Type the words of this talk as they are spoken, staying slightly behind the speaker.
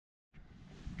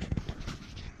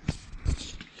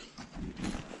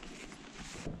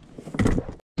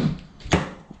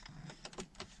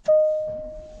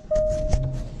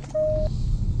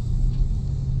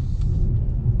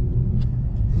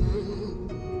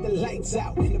lights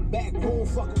out in the back room,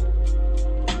 fuck.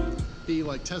 Be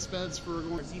like test beds for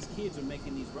these kids are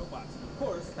making these robots. Of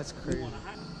course, that's crazy.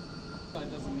 It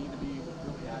doesn't need to be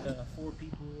 4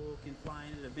 people can fly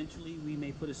in it. Eventually, we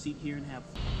may put a seat here and have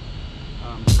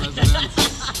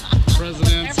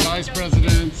presidents, vice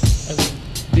presidents,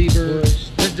 Bieber.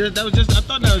 I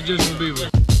thought that was Justin Bieber.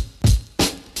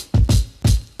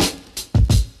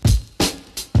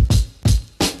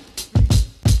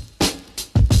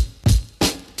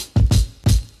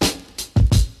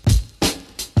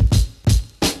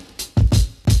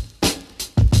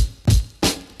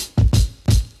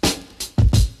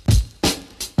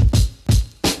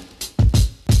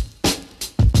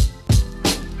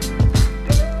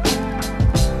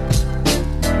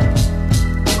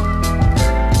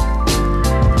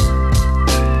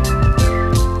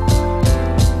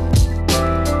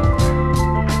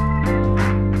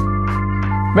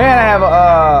 Man,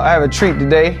 I have a treat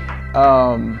today.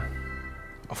 A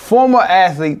former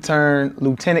athlete turned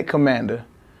lieutenant commander,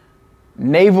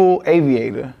 naval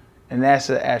aviator, and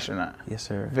NASA astronaut. Yes,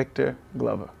 sir. Victor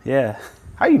Glover. Yeah.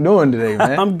 How you doing today,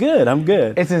 man? I'm good. I'm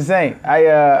good. It's insane.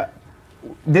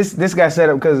 This got set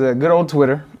up because of good old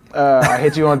Twitter. I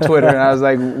hit you on Twitter and I was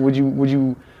like, would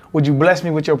you bless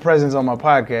me with your presence on my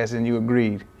podcast? And you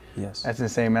agreed. Yes. That's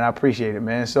insane, man. I appreciate it,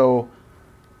 man. So.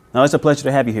 No, it's a pleasure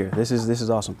to have you here. This is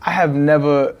awesome. I have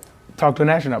never talked to an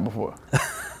astronaut before.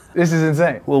 This is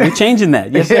insane. Well, we're changing that.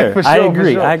 Yes, sir. For sure, I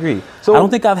agree. Sure. I agree. So, I don't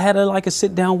think I've had a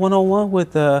sit-down one-on-one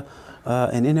with an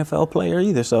NFL player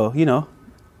either. So, all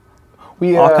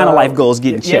kind of life goals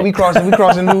getting checked. Yeah, we crossing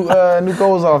new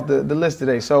goals off the list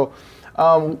today. So,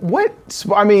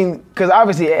 because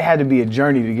obviously it had to be a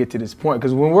journey to get to this point.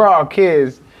 Because when we're all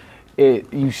kids,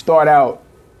 you start out.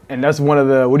 And that's one of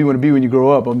the, what do you want to be when you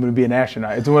grow up? I'm going to be an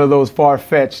astronaut. It's one of those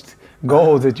far-fetched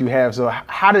goals that you have. So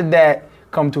how did that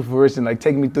come to fruition? Like,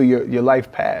 take me through your life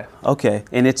path. Okay,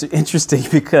 and it's interesting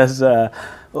because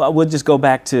we'll just go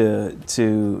back to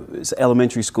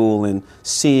elementary school and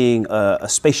seeing a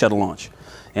space shuttle launch.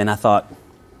 And I thought,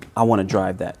 I want to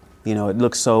drive that. It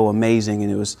looked so amazing,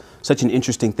 and it was such an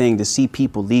interesting thing to see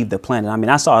people leave the planet. I mean,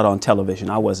 I saw it on television.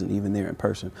 I wasn't even there in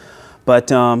person. But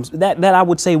that I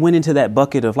would say went into that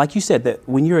bucket of, like you said, that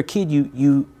when you're a kid,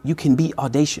 you can be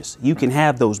audacious. You can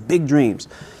have those big dreams,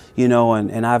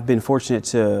 and I've been fortunate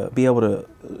to be able to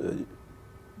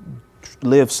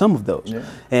live some of those. Yeah.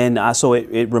 And so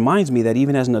it reminds me that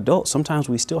even as an adult, sometimes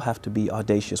we still have to be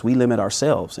audacious. We limit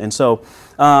ourselves. And so,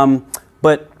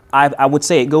 but I would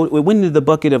say it went into the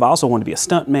bucket of I also wanted to be a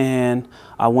stuntman.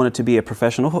 I wanted to be a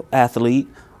professional athlete.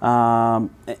 And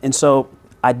so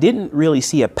I didn't really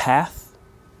see a path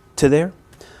to there,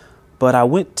 but I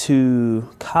went to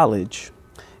college,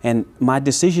 and my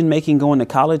decision making going to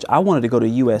college, I wanted to go to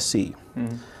USC.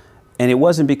 Mm-hmm. And it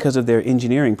wasn't because of their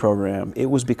engineering program. It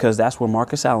was because that's where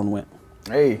Marcus Allen went.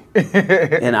 Hey.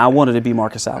 And I wanted to be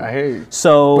Marcus Allen. I hear you.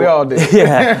 So we all did.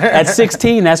 Yeah. At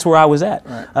 16, that's where I was at.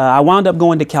 Right. I wound up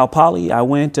going to Cal Poly. I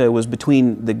went. It was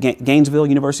between the Gainesville,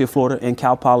 University of Florida, and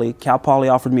Cal Poly. Cal Poly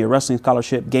offered me a wrestling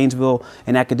scholarship. Gainesville,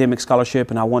 an academic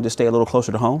scholarship, and I wanted to stay a little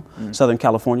closer to home, Southern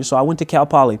California. So I went to Cal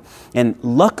Poly, and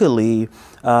luckily,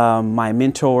 my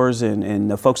mentors and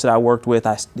the folks that I worked with,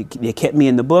 they kept me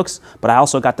in the books, but I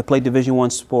also got to play Division I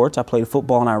sports. I played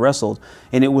football and I wrestled.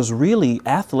 And it was really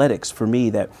athletics for me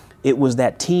that it was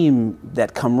that team,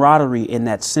 that camaraderie and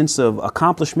that sense of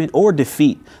accomplishment or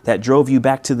defeat that drove you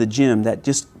back to the gym that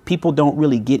just people don't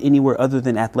really get anywhere other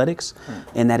than athletics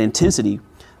and that intensity.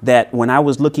 That when I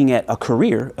was looking at a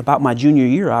career, about my junior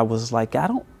year, I was like, I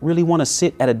don't really want to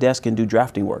sit at a desk and do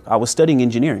drafting work. I was studying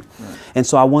engineering. Right. And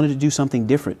so I wanted to do something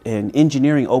different. And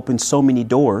engineering opens so many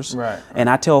doors. Right. And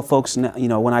I tell folks,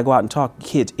 when I go out and talk,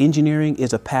 kids, engineering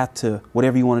is a path to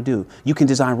whatever you want to do. You can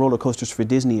design roller coasters for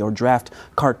Disney or draft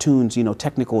cartoons,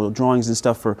 technical drawings and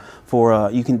stuff for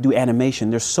you can do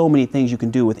animation. There's so many things you can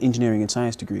do with engineering and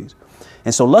science degrees.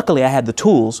 And so luckily I had the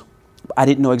tools. I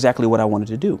didn't know exactly what I wanted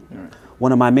to do. Right.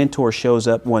 One of my mentors shows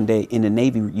up one day in a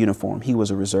Navy uniform. He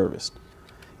was a reservist.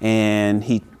 And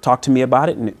he talked to me about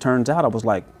it, and it turns out I was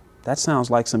like, that sounds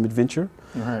like some adventure.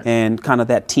 Right. And kind of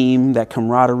that team, that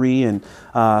camaraderie. And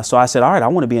so I said, all right, I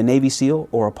want to be a Navy SEAL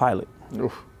or a pilot.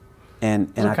 Oof.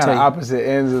 And I kind of opposite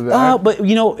ends of that.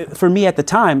 But for me at the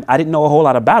time, I didn't know a whole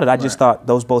lot about it. I just thought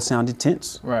those both sounded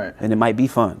intense. Right. And it might be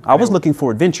fun. I was looking for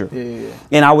adventure. Yeah.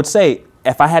 And I would say,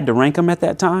 if I had to rank them at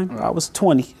that time, I was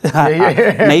 20.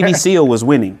 Navy SEAL was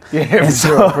winning. Yeah,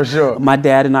 for sure. My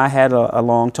dad and I had a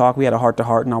long talk. We had a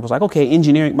heart-to-heart, and I was like, okay,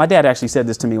 engineering. My dad actually said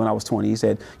this to me when I was 20. He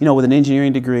said, with an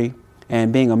engineering degree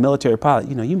And being a military pilot,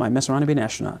 you know, you might mess around and be an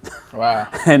astronaut. Wow.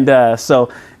 And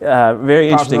very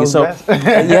interesting. And so,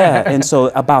 yeah. And so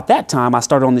about that time, I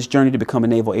started on this journey to become a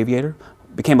naval aviator,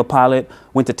 became a pilot,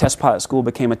 went to test pilot school,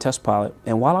 became a test pilot.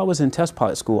 And while I was in test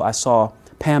pilot school, I saw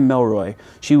Pam Melroy.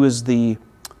 She was the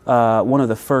one of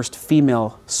the first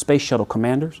female space shuttle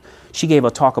commanders. She gave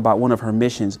a talk about one of her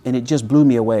missions, and it just blew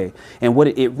me away. And what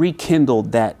it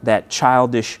rekindled that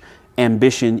childish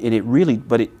ambition, and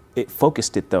it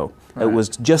focused it though. Right. It was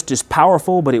just as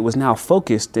powerful, but it was now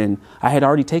focused, and I had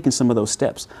already taken some of those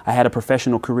steps. I had a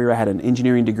professional career, I had an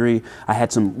engineering degree, I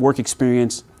had some work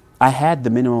experience, I had the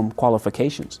minimum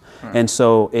qualifications. Right. And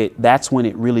so that's when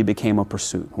it really became a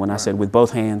pursuit. When I said, with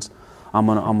both hands, I'm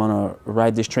gonna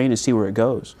ride this train and see where it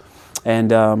goes.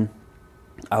 And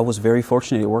I was very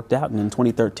fortunate it worked out, and in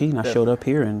 2013 I showed up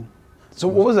here. And so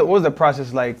what was the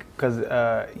process like? Because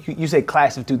you say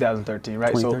class of 2013,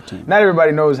 right? 2013. So not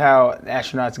everybody knows how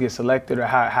astronauts get selected, or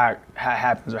how it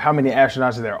happens, or how many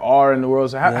astronauts there are in the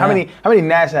world. So how many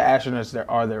NASA astronauts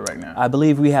are there right now? I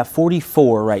believe we have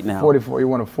 44 right now. 44. You're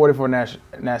one of 44 NASA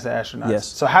astronauts. Yes.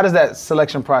 So how does that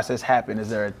selection process happen? Is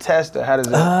there a test, or how does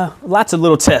it? Lots of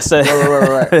little tests.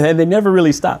 Right. And they never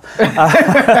really stop. So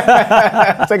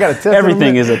I got a test.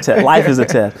 Everything is a test. Life is a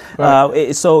test.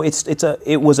 Right. So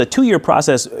it was a 2-year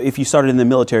process if you started in the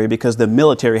military, because the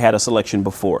military had a selection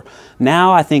before.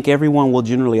 Now I think everyone will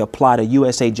generally apply to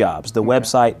USA Jobs, the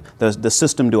website, the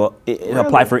system to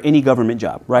apply for any government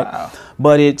job, right? Wow.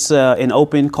 But it's an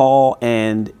open call,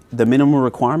 and the minimum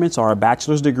requirements are a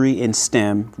bachelor's degree in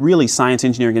STEM, really science,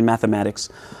 engineering, and mathematics,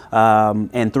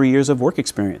 and 3 years of work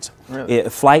experience. Really?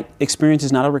 Flight experience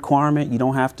is not a requirement. You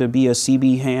don't have to be a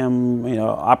CB ham,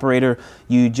 operator.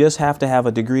 You just have to have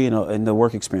a degree in the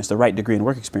work experience, the right degree in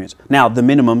work experience. Now, the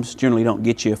minimums generally don't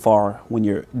get you far when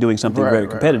you're doing something very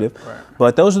competitive,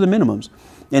 but those are the minimums.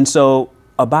 And so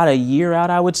about a year out,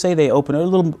 I would say, they open a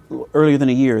little earlier than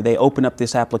a year, they open up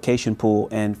this application pool.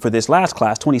 And for this last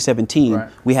class, 2017,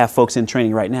 we have folks in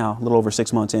training right now, a little over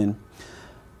 6 months in.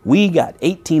 We got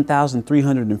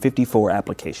 18,354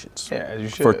 applications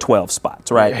for 12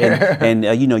 spots, right? And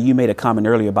you made a comment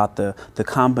earlier about the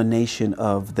combination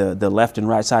of the left and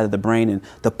right side of the brain, and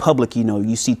the public.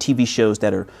 You see TV shows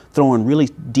that are throwing really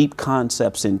deep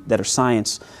concepts that are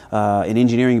science and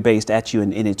engineering based at you,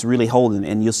 and it's really holding.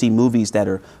 And you'll see movies that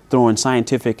are throwing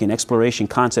scientific and exploration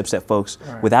concepts at folks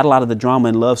without a lot of the drama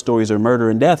and love stories or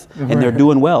murder and death, and they're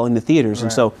doing well in the theaters.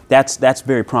 And so that's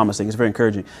very promising. It's very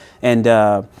encouraging. And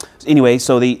anyway,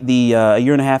 so a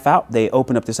year and a half out, they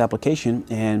open up this application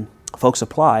and folks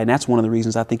apply, and that's one of the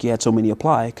reasons I think you had so many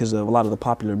apply, because of a lot of the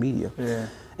popular media. Yeah.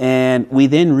 And we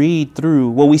then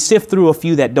we sift through a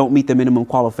few that don't meet the minimum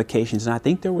qualifications, and I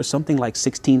think there was something like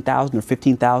 16,000 or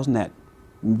 15,000 that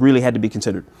really had to be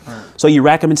considered. So you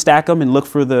rack them and stack them and look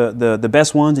for the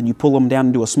best ones, and you pull them down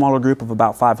into a smaller group of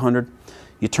about 500.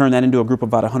 You turn that into a group of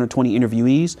about 120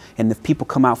 interviewees, and if people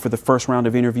come out for the first round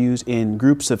of interviews in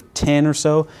groups of 10 or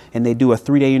so, and they do a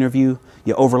 3-day interview,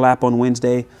 you overlap on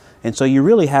Wednesday, and so you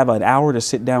really have an hour to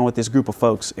sit down with this group of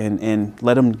folks and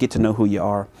let them get to know who you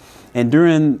are. And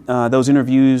during those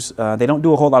interviews, they don't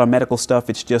do a whole lot of medical stuff.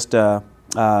 It's just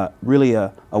really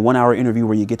a 1-hour interview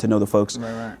where you get to know the folks,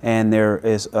 and there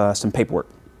is some paperwork.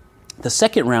 The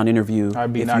second round interview,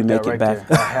 if you make it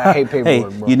back, I hate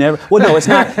paperwork, bro. You never. Well, no, it's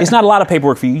not. It's not a lot of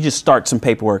paperwork for you. You just start some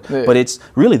paperwork, but it's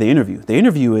really the interview. The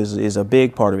interview is a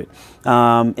big part of it,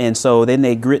 and so then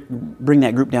they bring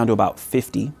that group down to about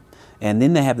 50, and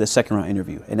then they have the second round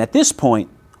interview. And at this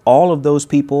point, all of those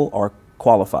people are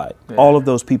qualified. All of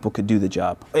those people could do the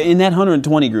job. In that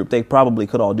 120 group, they probably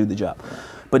could all do the job.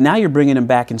 But now you're bringing them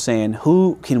back and saying,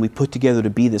 who can we put together to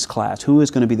be this class? Who is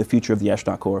going to be the future of the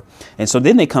astronaut corps? And so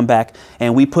then they come back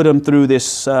and we put them through this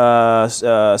set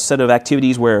of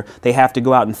activities where they have to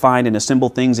go out and find and assemble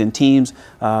things in teams.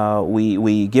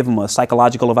 We give them a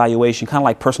psychological evaluation, kind of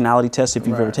like personality tests if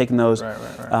you've ever taken those.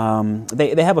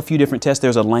 They have a few different tests.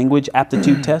 There's a language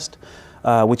aptitude test,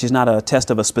 which is not a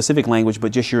test of a specific language,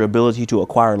 but just your ability to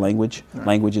acquire language.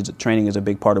 Training is a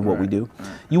big part of what we do.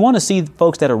 You want to see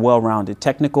folks that are well-rounded,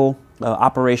 technical,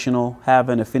 operational, have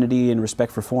an affinity and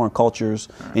respect for foreign cultures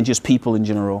and just people in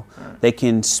general. They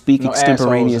can speak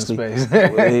extemporaneously.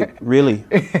 Really,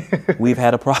 we've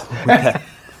had a problem with that.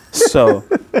 So,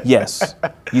 yes,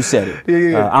 you said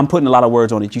it. I'm putting a lot of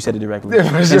words on it. You said it directly.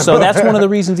 And so that's one of the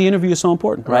reasons the interview is so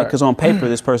important, right? Because on paper,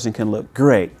 this person can look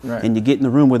great. And you get in the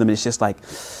room with them, and it's just like,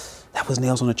 that was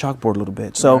nails on a chalkboard a little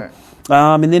bit. So,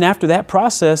 and then after that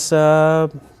process,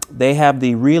 they have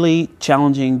the really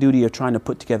challenging duty of trying to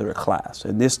put together a class.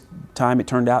 And this time, it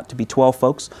turned out to be 12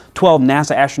 folks, 12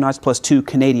 NASA astronauts plus 2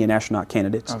 Canadian astronaut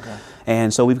candidates. Okay.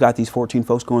 And so we've got these 14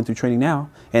 folks going through training now,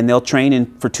 and they'll train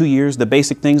for 2 years. The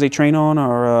basic things they train on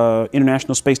are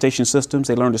International Space Station systems.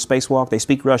 They learn to spacewalk, they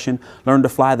speak Russian, learn to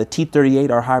fly the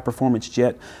T-38, our high-performance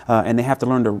jet, and they have to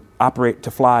learn to operate,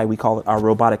 to fly, we call it our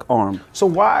robotic arm. So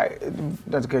why,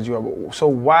 not to cut you off, so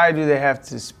why do they have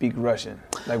to speak Russian?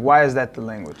 Like, why is that the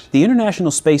language? The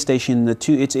International Space Station,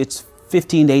 it's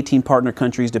 15 to 18 partner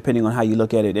countries, depending on how you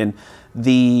look at it. And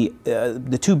the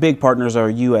 2 big partners are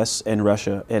U.S. and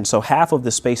Russia. And so half of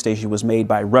the space station was made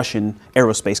by Russian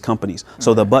aerospace companies.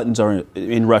 So the buttons are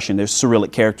in Russian. There's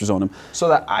Cyrillic characters on them. So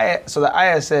the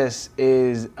ISS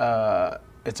is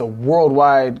it's a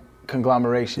worldwide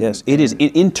conglomeration. Yes, it is an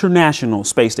international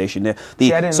space station.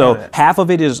 See, I didn't know that. Half of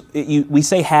it is, we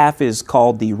say half is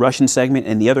called the Russian segment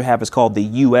and the other half is called the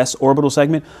U.S. orbital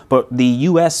segment, but the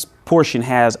U.S. portion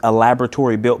has a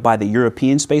laboratory built by the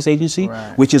European Space Agency,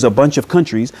 right, which is a bunch of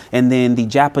countries, and then the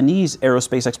Japanese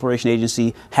Aerospace Exploration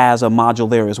Agency has a module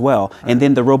there as well. And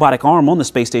then the robotic arm on the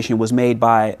space station was made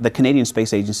by the Canadian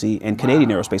Space Agency and Canadian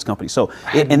Aerospace Company. So,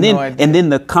 and then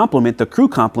the complement, the crew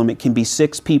complement, can be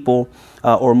 6 people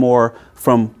or more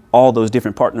from all those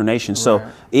different partner nations. Right.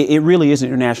 So it really is an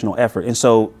international effort. And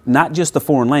so not just the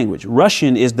foreign language.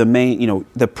 Russian is the main,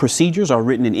 the procedures are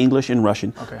written in English and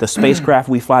Russian. Okay. The spacecraft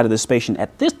we fly to the station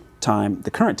at this time,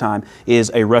 the current time,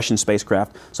 is a Russian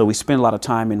spacecraft. So we spend a lot of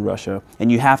time in Russia,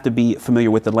 and you have to be familiar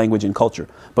with the language and culture.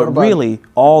 But really,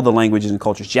 all the languages and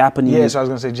cultures, Japanese. Yes, I was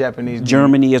going to say Japanese.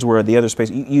 Germany is where the other space,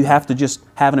 you have to just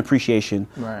have an appreciation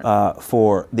right,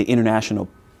 for the international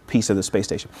piece of the space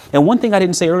station. And one thing I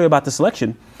didn't say earlier about the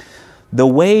selection, the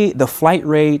way the flight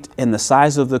rate and the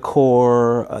size of the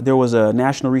core, there was a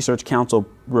National Research Council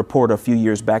report a few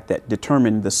years back that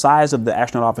determined the size of the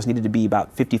astronaut office needed to be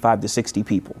about 55 to 60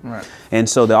 people. Right. And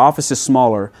so the office is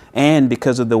smaller, and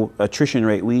because of the attrition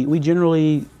rate, we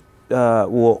generally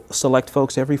will select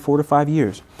folks every 4 to 5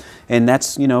 years. And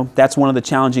that's, that's one of the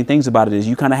challenging things about it is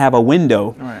you kind of have a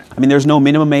window. Right. I mean, there's no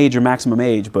minimum age or maximum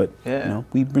age, but yeah,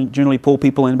 we generally pull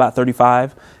people in about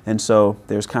 35, and so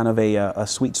there's kind of a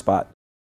sweet spot.